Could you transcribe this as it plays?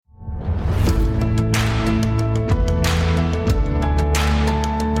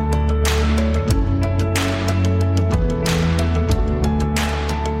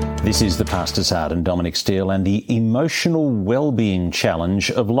This is the Pastor's Heart and Dominic Steele and the emotional well-being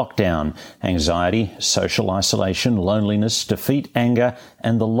challenge of lockdown. Anxiety, social isolation, loneliness, defeat, anger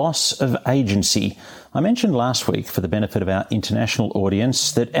and the loss of agency. I mentioned last week, for the benefit of our international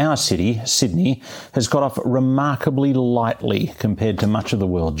audience, that our city, Sydney, has got off remarkably lightly compared to much of the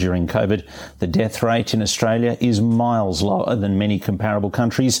world during COVID. The death rate in Australia is miles lower than many comparable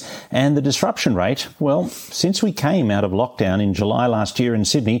countries, and the disruption rate, well, since we came out of lockdown in July last year in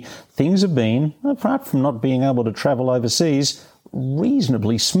Sydney, things have been, apart from not being able to travel overseas,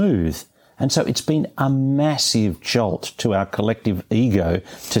 reasonably smooth. And so it's been a massive jolt to our collective ego,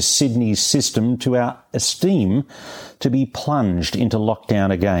 to Sydney's system, to our esteem, to be plunged into lockdown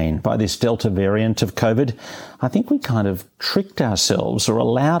again by this Delta variant of COVID. I think we kind of tricked ourselves or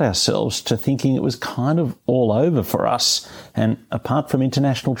allowed ourselves to thinking it was kind of all over for us. And apart from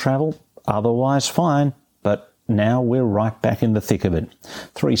international travel, otherwise fine. But now we're right back in the thick of it.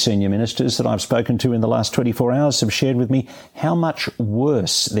 3 senior ministers that I've spoken to in the last 24 hours have shared with me how much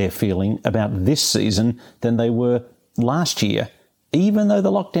worse they're feeling about this season than they were last year, even though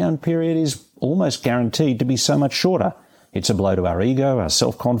the lockdown period is almost guaranteed to be so much shorter. It's a blow to our ego, our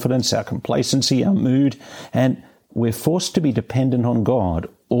self-confidence, our complacency, our mood, and we're forced to be dependent on God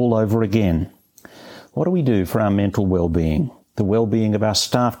all over again. What do we do for our mental well-being? The well-being of our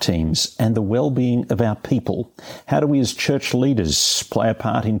staff teams and the well-being of our people? How do we as church leaders play a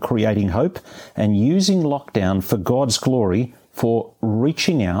part in creating hope and using lockdown for God's glory, for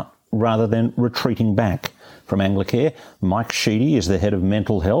reaching out rather than retreating back? From Anglicare, Mike Sheedy is the head of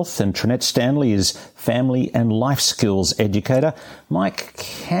mental health and Trinette Stanley is family and life skills educator. Mike,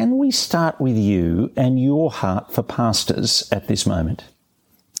 can we start with you and your heart for pastors at this moment?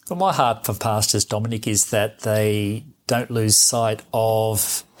 Well, my heart for pastors, Dominic, is that they don't lose sight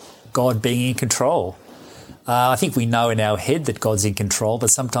of God being in control. I think we know in our head that God's in control, but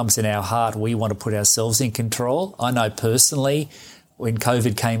sometimes in our heart we want to put ourselves in control. I know personally when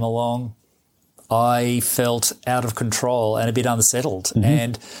COVID came along, I felt out of control and a bit unsettled. Mm-hmm.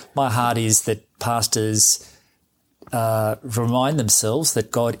 And my heart is that pastors remind themselves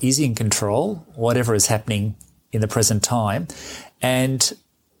that God is in control, whatever is happening in the present time, and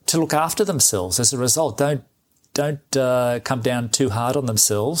to look after themselves as a result. Don't come down too hard on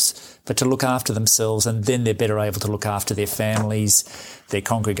themselves, but to look after themselves, and then they're better able to look after their families, their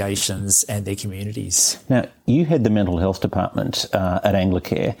congregations and their communities. Now, you head the mental health department at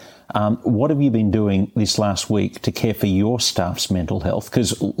Anglicare. What have you been doing this last week to care for your staff's mental health?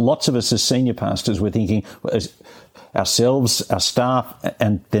 Because lots of us as senior pastors were thinking ourselves, our staff,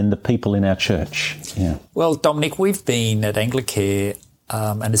 and then the people in our church. Yeah. Well, Dominic, we've been at Anglicare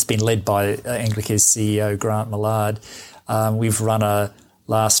and it's been led by Anglicare's CEO, Grant Millard. We've run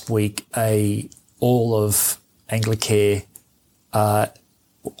last week all of Anglicare webcam,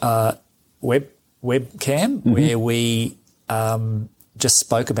 mm-hmm. where we just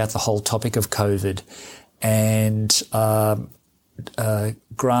spoke about the whole topic of COVID, and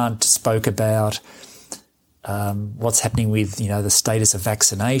Grant spoke about what's happening with the status of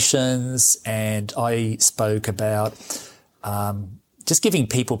vaccinations, and I spoke about just giving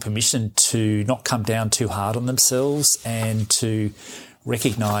people permission to not come down too hard on themselves and to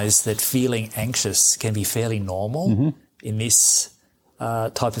recognise that feeling anxious can be fairly normal mm-hmm. in this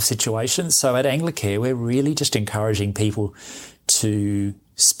type of situation. So at Anglicare, we're really just encouraging people to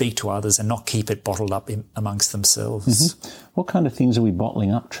speak to others and not keep it bottled up amongst themselves. Mm-hmm. What kind of things are we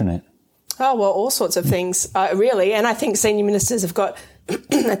bottling up, Trinette? Oh, well, all sorts of things, really. And I think senior ministers have got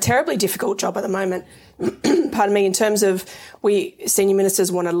a terribly difficult job at the moment. Pardon me, in terms of we senior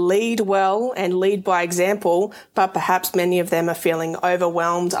ministers want to lead well and lead by example, but perhaps many of them are feeling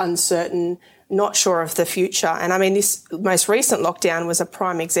overwhelmed, uncertain, not sure of the future. And I mean, this most recent lockdown was a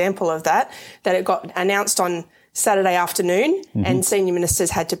prime example of that it got announced on Saturday afternoon mm-hmm. and senior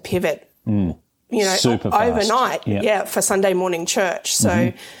ministers had to pivot, super overnight, yep. For Sunday morning church. So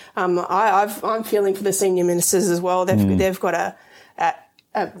mm-hmm. I'm feeling for the senior ministers as well. They've got a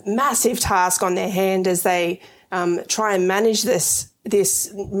massive task on their hand as they try and manage this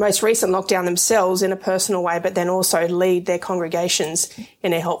most recent lockdown themselves in a personal way, but then also lead their congregations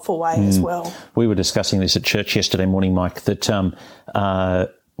in a helpful way as well. We were discussing this at church yesterday morning, Mike, that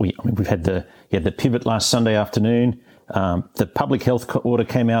we've had the pivot last Sunday afternoon. The public health order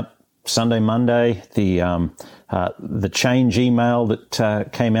came out Sunday, Monday. The change email that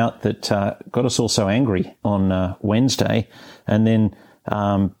came out that got us all so angry on Wednesday, and then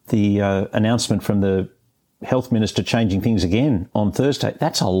the announcement from the health minister changing things again on Thursday.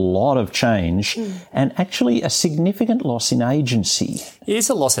 That's a lot of change and actually a significant loss in agency. It is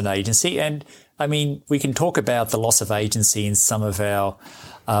a loss in agency. And, I mean, we can talk about the loss of agency in some of our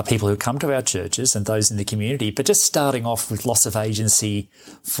people who come to our churches and those in the community, but just starting off with loss of agency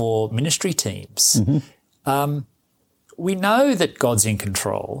for ministry teams. We know that God's in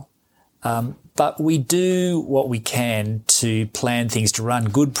control, but we do what we can to plan things, to run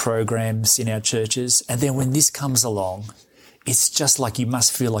good programs in our churches. And then when this comes along, it's just like you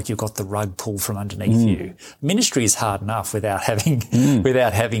must feel like you've got the rug pulled from underneath you. Ministry is hard enough without having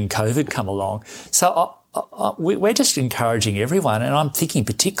COVID come along. So we're just encouraging everyone, and I'm thinking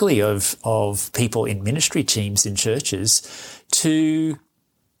particularly of people in ministry teams in churches, to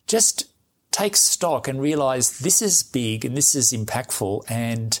just take stock and realise this is big and this is impactful,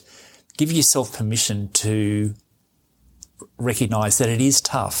 and give yourself permission to recognise that it is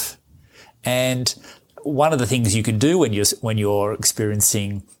tough. And one of the things you can do when you're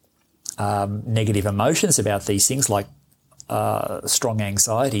experiencing negative emotions about these things, like strong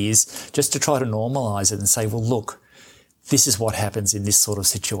anxiety, is just to try to normalise it and say, well, look, this is what happens in this sort of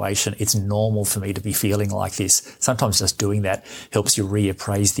situation. It's normal for me to be feeling like this. Sometimes just doing that helps you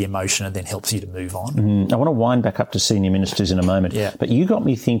reappraise the emotion and then helps you to move on. I want to wind back up to senior ministers in a moment, but you got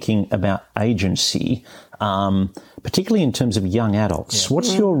me thinking about agency, particularly in terms of young adults.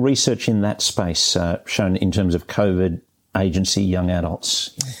 What's your research in that space shown in terms of COVID agency, young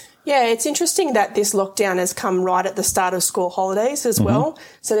adults? Yeah, it's interesting that this lockdown has come right at the start of school holidays as well.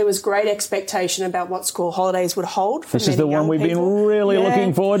 So there was great expectation about what school holidays would hold for This is the one we've been really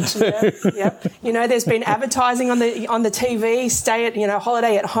looking forward to. You know, there's been advertising on the TV,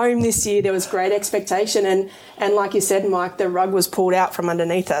 holiday at home this year. There was great expectation, and like you said, Mike, the rug was pulled out from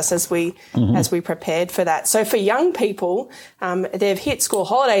underneath us as we prepared for that. So for young people, they've hit school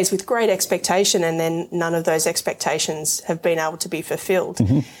holidays with great expectation, and then none of those expectations have been able to be fulfilled.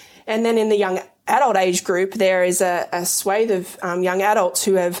 And then in the young adult age group, there is a swathe of young adults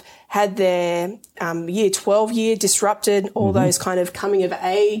who have had their year 12 year disrupted. All those kind of coming of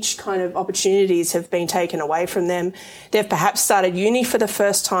age kind of opportunities have been taken away from them. They've perhaps started uni for the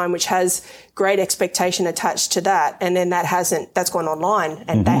first time, which has great expectation attached to that. And then that's gone online,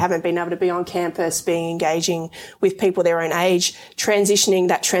 and they haven't been able to be on campus, engaging with people their own age, transitioning.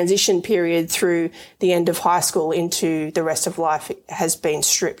 That transition period through the end of high school into the rest of life has been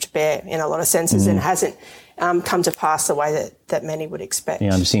stripped bare in a lot of senses and hasn't come to pass the way that many would expect.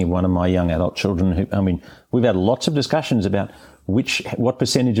 Yeah, I'm just thinking of one of my young adult children we've had lots of discussions about what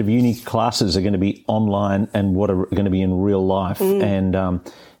percentage of uni classes are going to be online and what are going to be in real life. And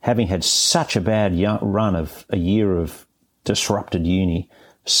having had such a bad run of a year of disrupted uni,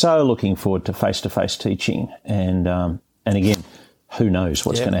 so looking forward to face-to-face teaching. And again, who knows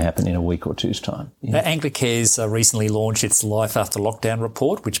what's going to happen in a week or two's time. Anglicare's recently launched its Life After Lockdown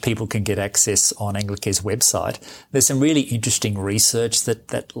report, which people can get access on Anglicare's website. There's some really interesting research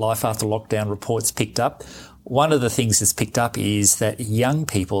that Life After Lockdown report's picked up. One of the things that's picked up is that young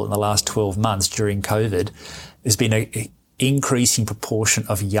people in the last 12 months during COVID, there's been an increasing proportion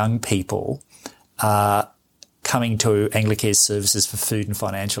of young people coming to Anglicare's services for food and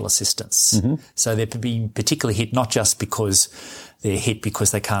financial assistance. So they're being particularly hit, not just because they're hit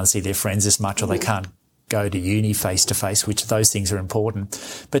because they can't see their friends as much or they can't go to uni face-to-face, which those things are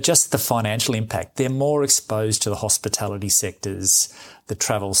important, but just the financial impact. They're more exposed to the hospitality sectors, the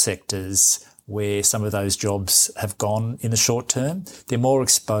travel sectors, where some of those jobs have gone in the short term. They're more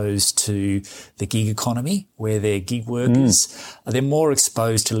exposed to the gig economy, where they're gig workers. They're more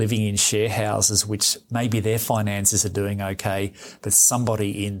exposed to living in share houses, which maybe their finances are doing okay, but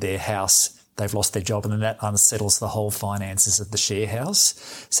somebody in their house, they've lost their job, and then that unsettles the whole finances of the share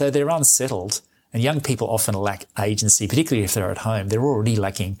house. So they're unsettled. And young people often lack agency, particularly if they're at home. They're already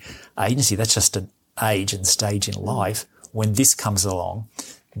lacking agency. That's just an age and stage in life. When this comes along,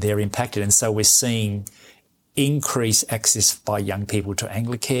 they're impacted. And so we're seeing increased access by young people to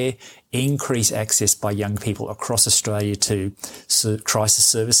Anglicare, increased access by young people across Australia to crisis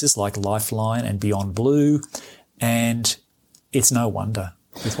services like Lifeline and Beyond Blue. And it's no wonder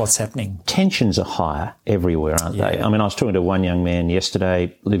with what's happening. Tensions are higher everywhere, aren't they? I mean, I was talking to one young man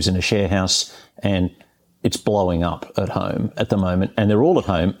yesterday, lives in a share house, and it's blowing up at home at the moment, and they're all at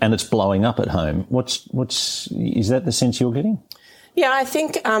home, and it's blowing up at home. Is that the sense you're getting? Yeah, I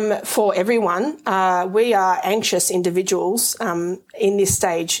think for everyone, we are anxious individuals in this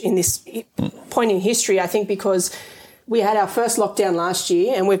stage, in this point in history, I think, because we had our first lockdown last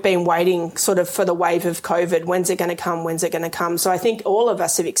year and we've been waiting sort of for the wave of COVID. When's it going to come? When's it going to come? So I think all of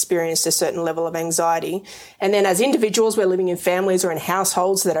us have experienced a certain level of anxiety. And then as individuals, we're living in families or in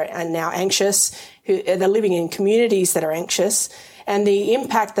households that are now anxious, they're living in communities that are anxious. And the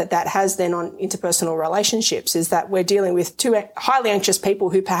impact that has then on interpersonal relationships is that we're dealing with two highly anxious people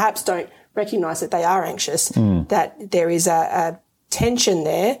who perhaps don't recognise that they are anxious, that there is a tension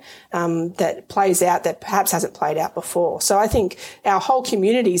there that plays out that perhaps hasn't played out before. So I think our whole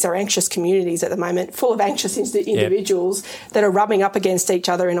communities are anxious communities at the moment, full of anxious individuals that are rubbing up against each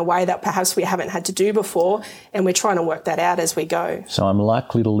other in a way that perhaps we haven't had to do before, and we're trying to work that out as we go. So I'm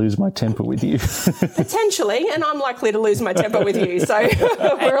likely to lose my temper with you. Potentially, and I'm likely to lose my temper with you. So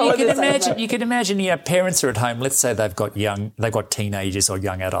we're all you can imagine, parents are at home. Let's say they've got teenagers or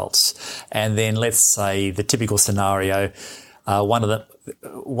young adults, and then let's say the typical scenario. One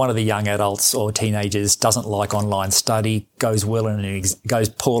of the young adults or teenagers doesn't like online study, goes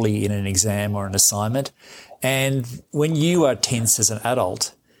poorly in an exam or an assignment, and when you are tense as an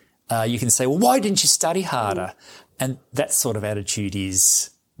adult, you can say, "Well, why didn't you study harder?" And that sort of attitude is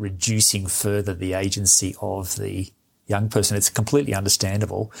reducing further the agency of the young person. It's completely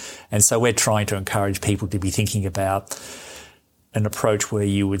understandable, and so we're trying to encourage people to be thinking about an approach where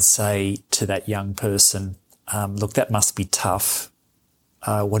you would say to that young person, look, that must be tough.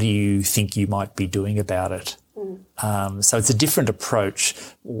 What do you think you might be doing about it? So it's a different approach.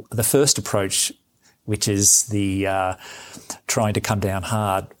 The first approach, which is the trying to come down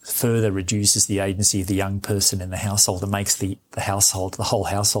hard, further reduces the agency of the young person in the household and makes the whole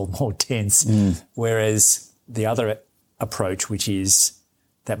household more tense. Whereas the other approach, which is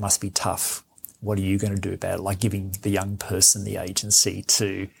that must be tough. What are you going to do about it? Like giving the young person the agency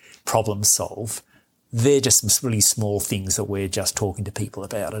to problem solve. They're just some really small things that we're just talking to people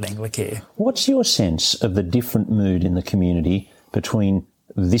about at Anglicare. What's your sense of the different mood in the community between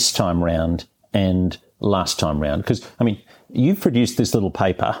this time round and last time round? Because, you've produced this little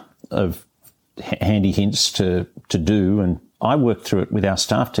paper of handy hints to do, and I worked through it with our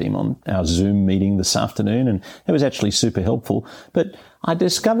staff team on our Zoom meeting this afternoon, and it was actually super helpful. But I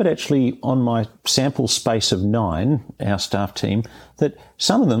discovered actually on my sample space of 9, our staff team, that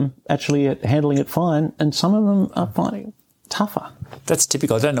some of them actually are handling it fine and some of them are finding it tougher. That's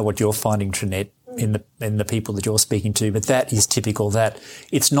typical. I don't know what you're finding, Trinette, in the people that you're speaking to, but that is typical, that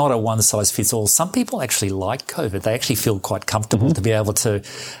it's not a one-size-fits-all. Some people actually like COVID. They actually feel quite comfortable to be able to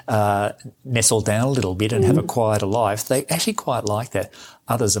nestle down a little bit and have a quieter life. They actually quite like that.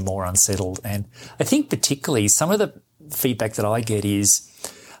 Others are more unsettled. And I think particularly some of the feedback that I get is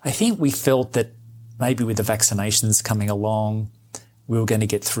I think we felt that maybe with the vaccinations coming along, we were going to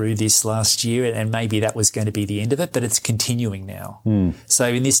get through this last year and maybe that was going to be the end of it, but it's continuing now. So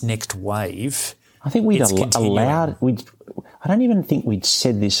in this next wave, I think I don't even think we'd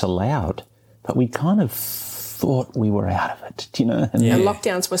said this aloud, but we kind of thought we were out of it, And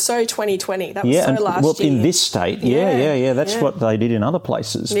lockdowns were so 2020. That was so last year. In this state, that's what they did in other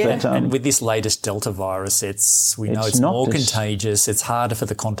places. Yeah. But, and with this latest Delta virus, it's more contagious. It's harder for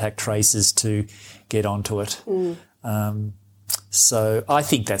the contact tracers to get onto it. So I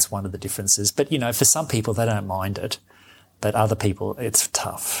think that's one of the differences. But, for some people, they don't mind it. But other people, it's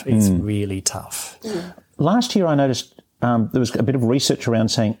tough. It's really tough. Last year I noticed there was a bit of research around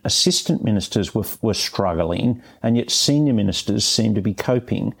saying assistant ministers were struggling and yet senior ministers seem to be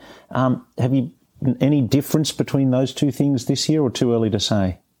coping. Have you any difference between those two things this year or too early to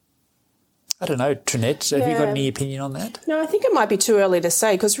say? I don't know, Trinette, have you got any opinion on that? No, I think it might be too early to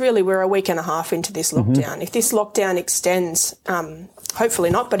say because really we're a week and a half into this lockdown. If this lockdown extends,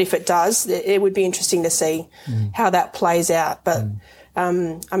 hopefully not, but if it does, it would be interesting to see how that plays out. But,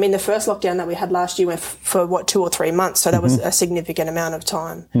 the first lockdown that we had last year went for 2 or 3 months, so that was a significant amount of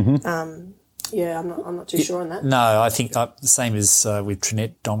time. I'm not too sure on that. No, I think the same as with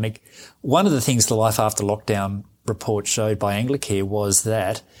Trinette, Dominic. One of the things the Life After Lockdown report showed by Anglicare was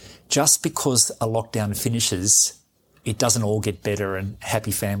that just because a lockdown finishes, it doesn't all get better and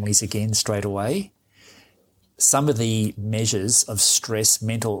happy families again straight away. Some of the measures of stress,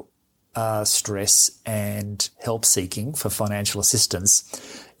 mental stress and help seeking for financial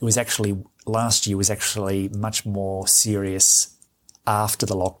assistance, last year was actually much more serious after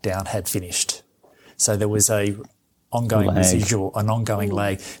the lockdown had finished. So there was an ongoing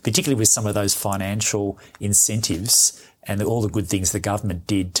lag, particularly with some of those financial incentives and all the good things the government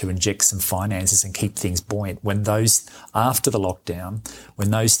did to inject some finances and keep things buoyant. After the lockdown, when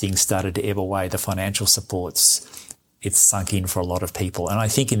those things started to ebb away, the financial supports, it's sunk in for a lot of people. And I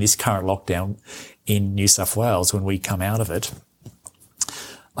think in this current lockdown in New South Wales, when we come out of it,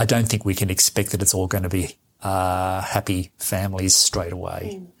 I don't think we can expect that it's all going to be happy families straight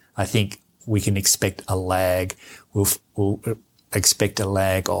away. I think we can expect a lag. We'll expect a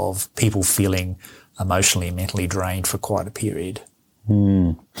lag of people feeling emotionally and mentally drained for quite a period.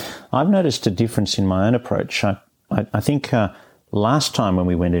 I've noticed a difference in my own approach. I think last time when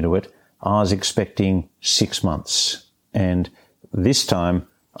we went into it, I was expecting 6 months, and this time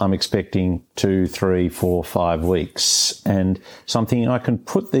I'm expecting 2, 3, 4, 5 weeks. And something I can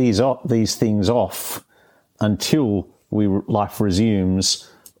put these things off until life resumes,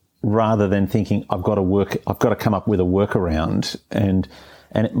 rather than thinking I've got to come up with a workaround. And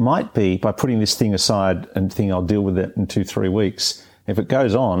it might be by putting this thing aside and thinking I'll deal with it in 2, 3 weeks. If it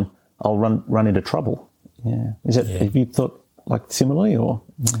goes on, I'll run into trouble. Yeah. Have you thought like similarly, or?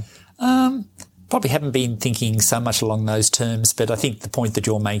 Probably haven't been thinking so much along those terms, but I think the point that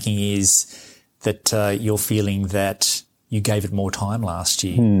you're making is that you're feeling that you gave it more time last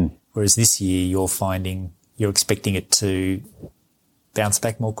year, whereas this year you're expecting it to bounce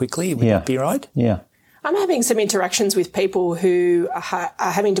back more quickly. Would that be right? Yeah. I'm having some interactions with people who are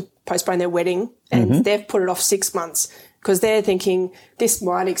having to postpone their wedding, and they've put it off 6 months because they're thinking this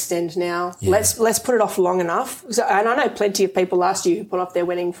might extend now. Yeah. Let's put it off long enough. So, and I know plenty of people last year who put off their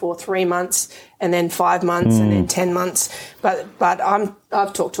wedding for 3 months and then 5 months and then 10 months. But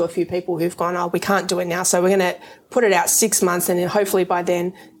I've talked to a few people who've gone, we can't do it now, so we're going to put it out 6 months, and then hopefully by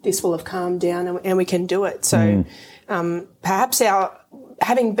then this will have calmed down and we can do it. So perhaps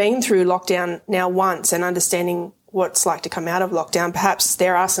having been through lockdown now once and understanding what it's like to come out of lockdown, perhaps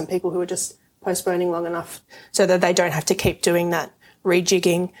there are some people who are just postponing long enough so that they don't have to keep doing that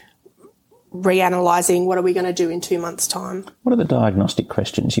rejigging, reanalyzing, what are we going to do in 2 months' time? What are the diagnostic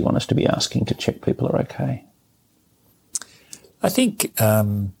questions you want us to be asking to check people are okay? I think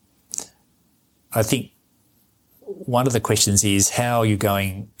one of the questions is how are you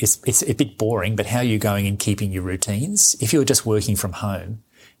going. It's a bit boring, but how are you going in keeping your routines? If you're just working from home,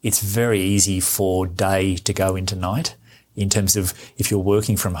 it's very easy for day to go into night. In terms of if you're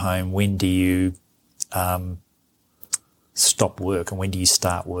working from home, when do you stop work and when do you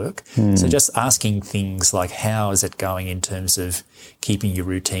start work? So just asking things like how is it going in terms of keeping your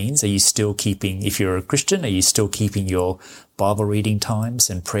routines? Are you still keeping, if you're a Christian, are you still keeping your Bible reading times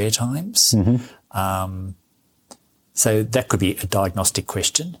and prayer times? So that could be a diagnostic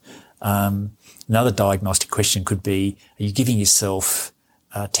question. Another diagnostic question could be, are you giving yourself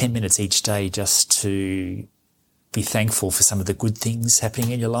 10 minutes each day just to be thankful for some of the good things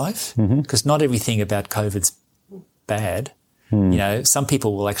happening in your life? Because not everything about COVID's bad. You know, some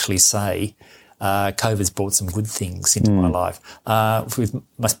people will actually say COVID's brought some good things into my life. With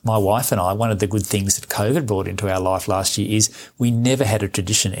my wife and I, one of the good things that COVID brought into our life last year is we never had a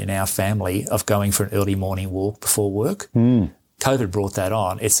tradition in our family of going for an early morning walk before work. COVID brought that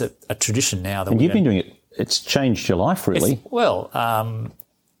on. It's a tradition now. And you've been doing it. It's changed your life, really.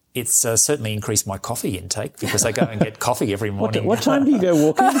 It's certainly increased my coffee intake because I go and get coffee every morning. What time do you go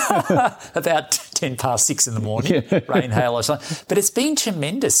walking? About 6:10 in the morning, rain, hail or something. But it's been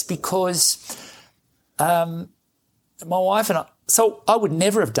tremendous because my wife and I, so I would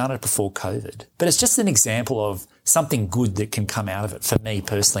never have done it before COVID, but it's just an example of something good that can come out of it for me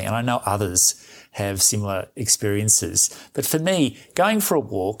personally. And I know others have similar experiences. But for me, going for a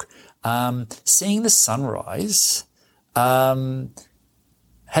walk, seeing the sunrise, having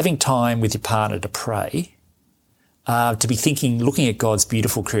time with your partner to pray, to be looking at God's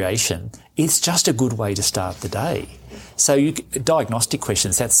beautiful creation, it's just a good way to start the day. So diagnostic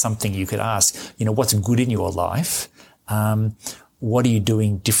questions, that's something you could ask, what's good in your life? What are you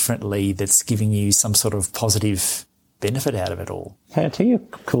doing differently that's giving you some sort of positive benefit out of it all? Hey, I'll tell you a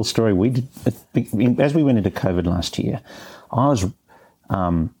cool story. We did, as we went into COVID last year, our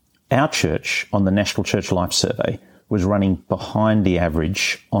church on the National Church Life Survey was running behind the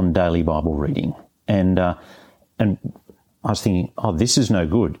average on daily Bible reading. And I was thinking, this is no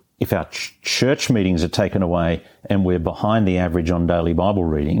good. If our church meetings are taken away and we're behind the average on daily Bible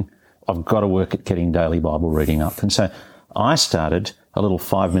reading, I've got to work at getting daily Bible reading up. And so I started a little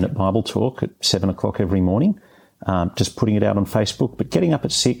 5-minute Bible talk at 7:00 every morning, just putting it out on Facebook, but getting up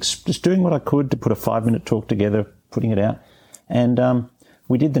at 6, just doing what I could to put a 5-minute talk together, putting it out. And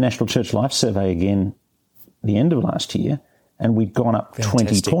we did the National Church Life Survey again the end of last year, and we'd gone up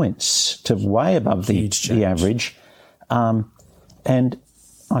 20 points to way above the average. And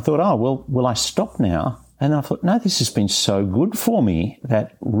I thought, will I stop now? And I thought, no, this has been so good for me,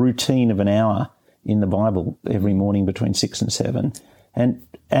 that routine of an hour in the Bible every morning between 6 and 7. And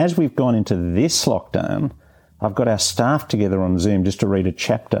as we've gone into this lockdown, I've got our staff together on Zoom just to read a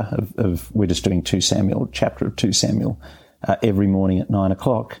chapter we're just doing chapter of 2 Samuel every morning at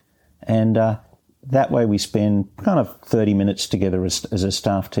 9:00. And That way we spend kind of 30 minutes together as a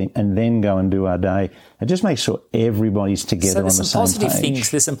staff team and then go and do our day. It just makes sure everybody's together on the same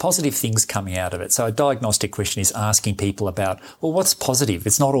page. There's some positive things coming out of it. So a diagnostic question is asking people about, well, what's positive?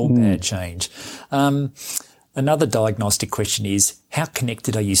 It's not all bad change. Another diagnostic question is, how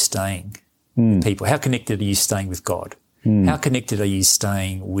connected are you staying with people? How connected are you staying with God? How connected are you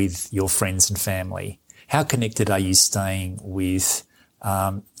staying with your friends and family? How connected are you staying with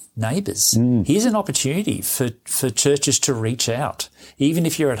neighbours? Here's an opportunity for churches to reach out, even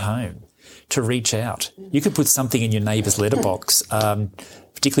if you're at home, to reach out. You could put something in your neighbour's letterbox,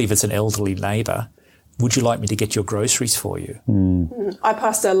 particularly if it's an elderly neighbour. Would you like me to get your groceries for you? I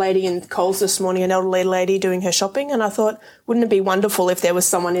passed a lady in Coles this morning, an elderly lady doing her shopping, and I thought, wouldn't it be wonderful if there was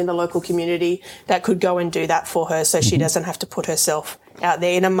someone in the local community that could go and do that for her so she doesn't have to put herself out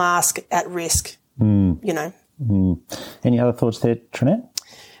there in a mask at risk, you know. Any other thoughts there, Trinette?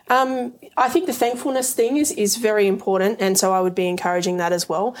 I think the thankfulness thing is very important, and so I would be encouraging that as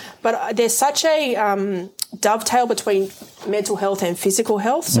well. But there's such a dovetail between mental health and physical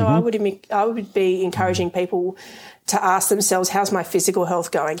health, so I would be encouraging people to ask themselves, how's my physical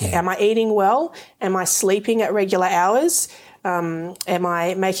health going? Yeah. Am I eating well? Am I sleeping at regular hours? Am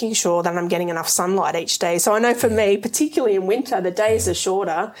I making sure that I'm getting enough sunlight each day? So I know for me, particularly in winter, the days are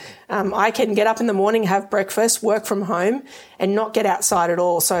shorter. I can get up in the morning, have breakfast, work from home and not get outside at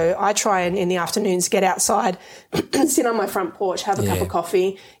all. So I try and in the afternoons get outside, sit on my front porch, have a cup of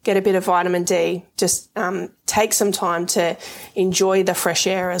coffee, get a bit of vitamin D, just take some time to enjoy the fresh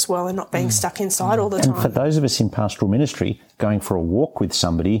air as well and not being stuck inside all the time. And for those of us in pastoral ministry, going for a walk with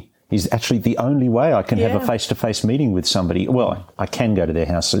somebody is actually the only way I can have a face-to-face meeting with somebody. Well, I can go to their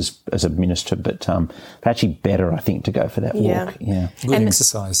house as a minister, but actually better, I think, to go for that walk. Yeah, good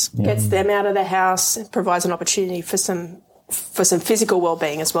exercise. Gets them out of the house, provides an opportunity for some physical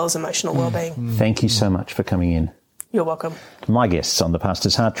well-being as well as emotional well-being. Thank you so much for coming in. You're welcome. My guests on The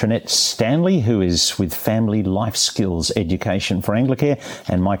Pastor's Heart, Trinette Stanley, who is with Family Life Skills Education for Anglicare,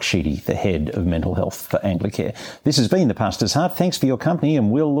 and Mike Sheedy, the head of Mental Health for Anglicare. This has been The Pastor's Heart. Thanks for your company,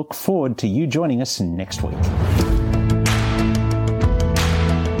 and we'll look forward to you joining us next week.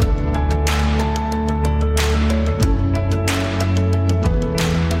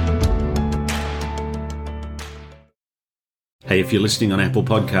 Hey, if you're listening on Apple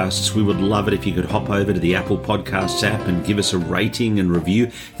Podcasts, we would love it if you could hop over to the Apple Podcasts app and give us a rating and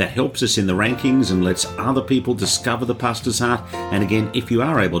review. That helps us in the rankings and lets other people discover The Pastor's Heart. And again, if you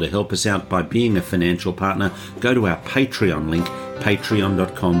are able to help us out by being a financial partner, go to our Patreon link,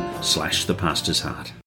 patreon.com/thepastor's heart.